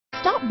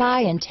Stop by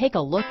and take a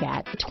look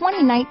at the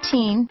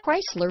 2019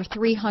 Chrysler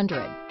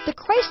 300. The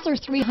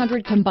Chrysler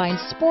 300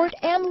 combines sport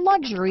and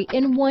luxury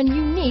in one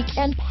unique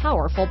and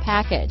powerful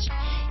package.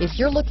 If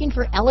you're looking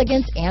for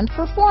elegance and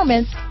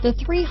performance, the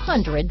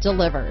 300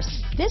 delivers.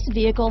 This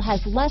vehicle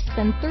has less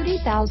than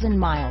 30,000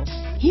 miles.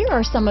 Here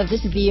are some of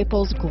this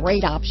vehicle's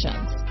great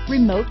options: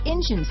 remote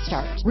engine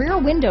start, rear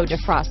window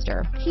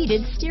defroster,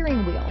 heated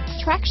steering wheel,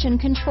 traction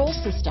control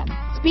system,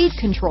 speed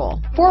control,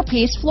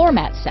 4-piece floor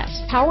mat set,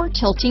 power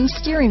tilting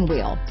steering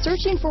wheel.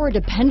 Searching for a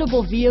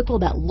dependable vehicle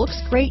that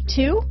looks great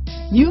too?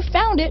 You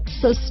found it,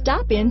 so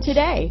stop in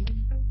today.